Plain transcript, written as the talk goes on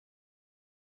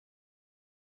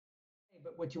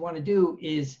But what you want to do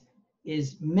is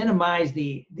minimize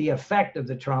the effect of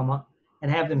the trauma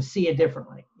and have them see it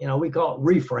differently. You know, we call it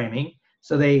reframing.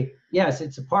 So yes,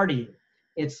 it's a part of you.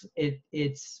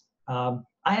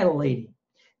 I had a lady.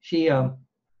 She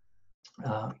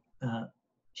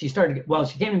she started, well,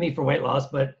 she came to me for weight loss,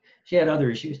 but she had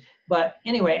other issues. But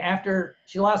anyway, after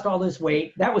she lost all this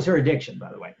weight, that was her addiction,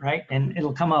 by the way, right? And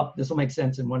it'll come up, this will make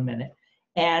sense in 1 minute.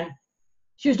 And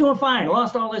she was doing fine,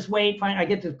 lost all this weight, fine. I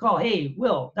get the call, hey,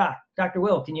 Will, Dr.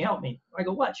 Will, can you help me? I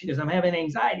go, what? She goes, I'm having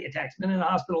anxiety attacks, been in the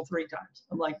hospital 3 times.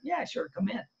 I'm like, yeah, sure, come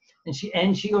in.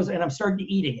 And she goes, and I'm starting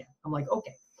to eat again. I'm like,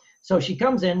 okay. So she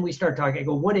comes in, we start talking. I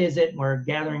go, what is it? And we're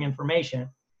gathering information.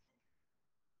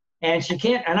 And she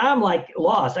can't, and I'm like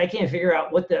lost. I can't figure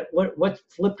out what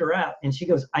flipped her out. And she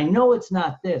goes, I know it's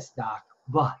not this, doc,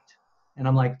 but, and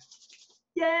I'm like,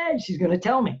 yeah, she's going to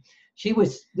tell me.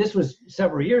 This was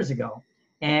several years ago.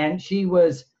 And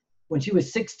when she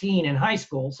was 16 in high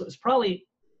school, so it was probably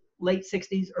late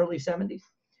 60s, early 70s,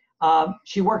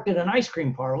 she worked at an ice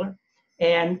cream parlor.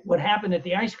 And what happened at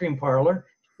the ice cream parlor,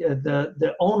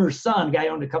 the owner's son, guy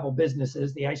owned a couple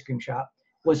businesses, the ice cream shop,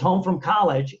 was home from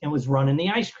college and was running the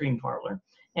ice cream parlor.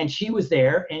 And she was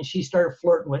there and she started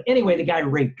flirting with, anyway, the guy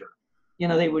raped her. You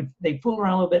know, they'd fool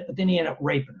around a little bit, but then he ended up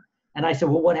raping her. And I said,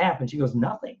 well, what happened? She goes,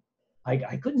 nothing.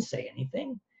 I couldn't say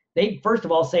anything. They first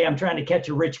of all say, I'm trying to catch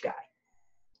a rich guy.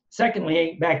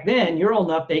 Secondly, back then, you're old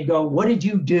enough, they go, what did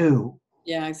you do?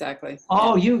 Yeah, exactly.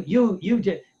 Oh, yeah. you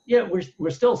did. Yeah, we're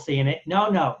still seeing it.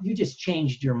 No, you just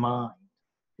changed your mind.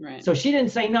 Right. So she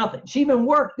didn't say nothing. She even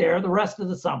worked there the rest of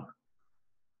the summer.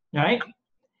 Right?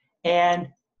 And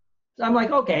I'm like,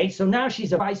 okay, so now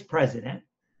she's a vice president,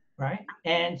 right?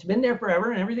 And it's been there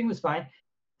forever and everything was fine.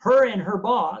 Her and her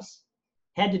boss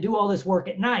had to do all this work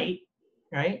at night,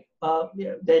 right?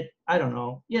 That, I don't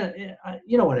know, you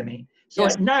know what I mean? So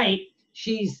yes. At night,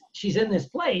 she's in this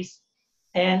place,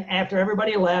 and after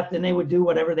everybody left, and they would do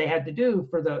whatever they had to do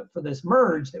for this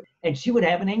merge, and she would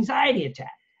have an anxiety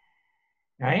attack,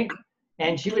 right?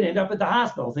 And she would end up at the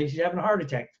hospital, think she's having a heart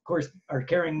attack. Of course, our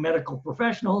caring medical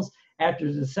professionals,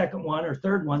 after the second one or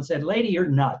third one, said, lady, you're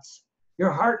nuts. Your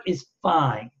heart is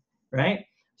fine, right?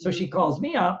 So she calls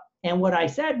me up, and what I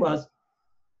said was,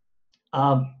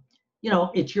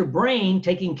 it's your brain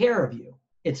taking care of you.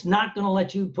 It's not going to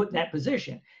let you put in that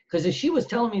position. Because as she was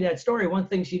telling me that story, one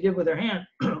thing she did with her hand,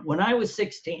 when I was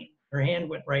 16, her hand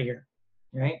went right here,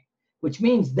 right? Which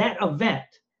means that event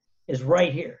is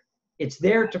right here. It's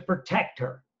there to protect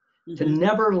her, to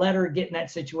never let her get in that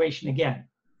situation again.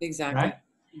 Exactly. Right?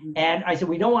 And I said,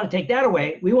 we don't want to take that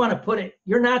away. We want to put it,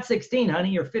 you're not 16, honey,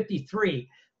 you're 53.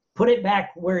 Put it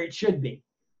back where it should be.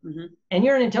 And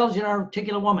you're an intelligent,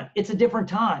 articulate woman. It's a different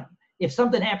time. If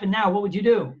something happened now, what would you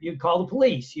do? You'd call the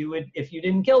police. You would, if you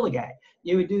didn't kill the guy,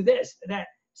 you would do this, that.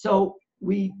 So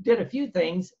we did a few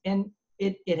things, and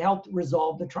it helped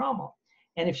resolve the trauma.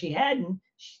 And if she hadn't,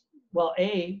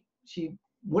 she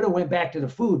would have went back to the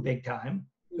food big time,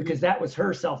 because that was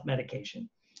her self-medication.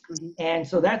 And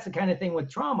so that's the kind of thing with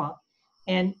trauma.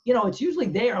 And, it's usually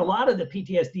there. A lot of the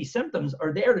PTSD symptoms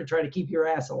are there to try to keep your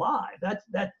ass alive.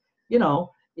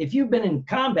 If you've been in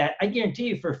combat, I guarantee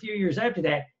you for a few years after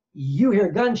that, you hear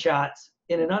gunshots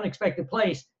in an unexpected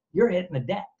place, you're hitting the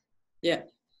deck. Yeah.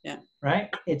 Yeah.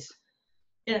 Right.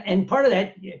 And part of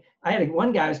that, I had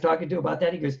one guy I was talking to about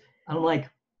that. He goes, I'm like,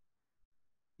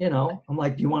 do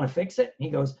you want to fix it? And he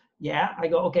goes, yeah. I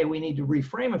go, okay, we need to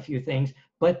reframe a few things,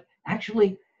 but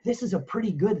actually this is a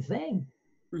pretty good thing.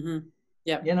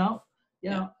 Yeah.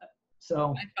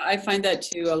 So I find that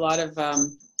too.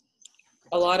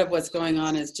 A lot of what's going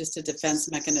on is just a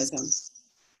defense mechanism.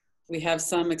 We have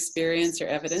some experience or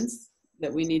evidence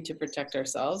that we need to protect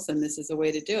ourselves, and this is a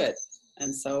way to do it.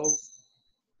 And so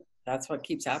that's what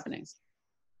keeps happening.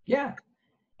 Yeah.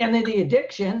 And then the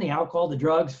addiction, the alcohol, the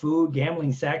drugs, food,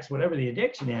 gambling, sex, whatever the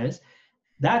addiction is,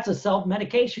 that's a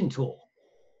self-medication tool.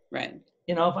 Right.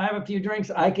 If I have a few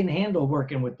drinks, I can handle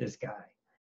working with this guy.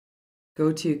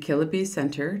 Go to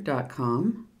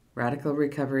KillabeeCenter.com, Radical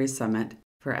Recovery Summit.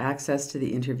 For access to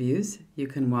the interviews, you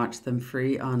can watch them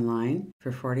free online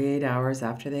for 48 hours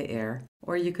after they air,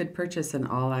 or you could purchase an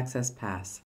all-access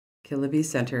pass.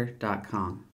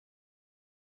 KillabeeCenter.com.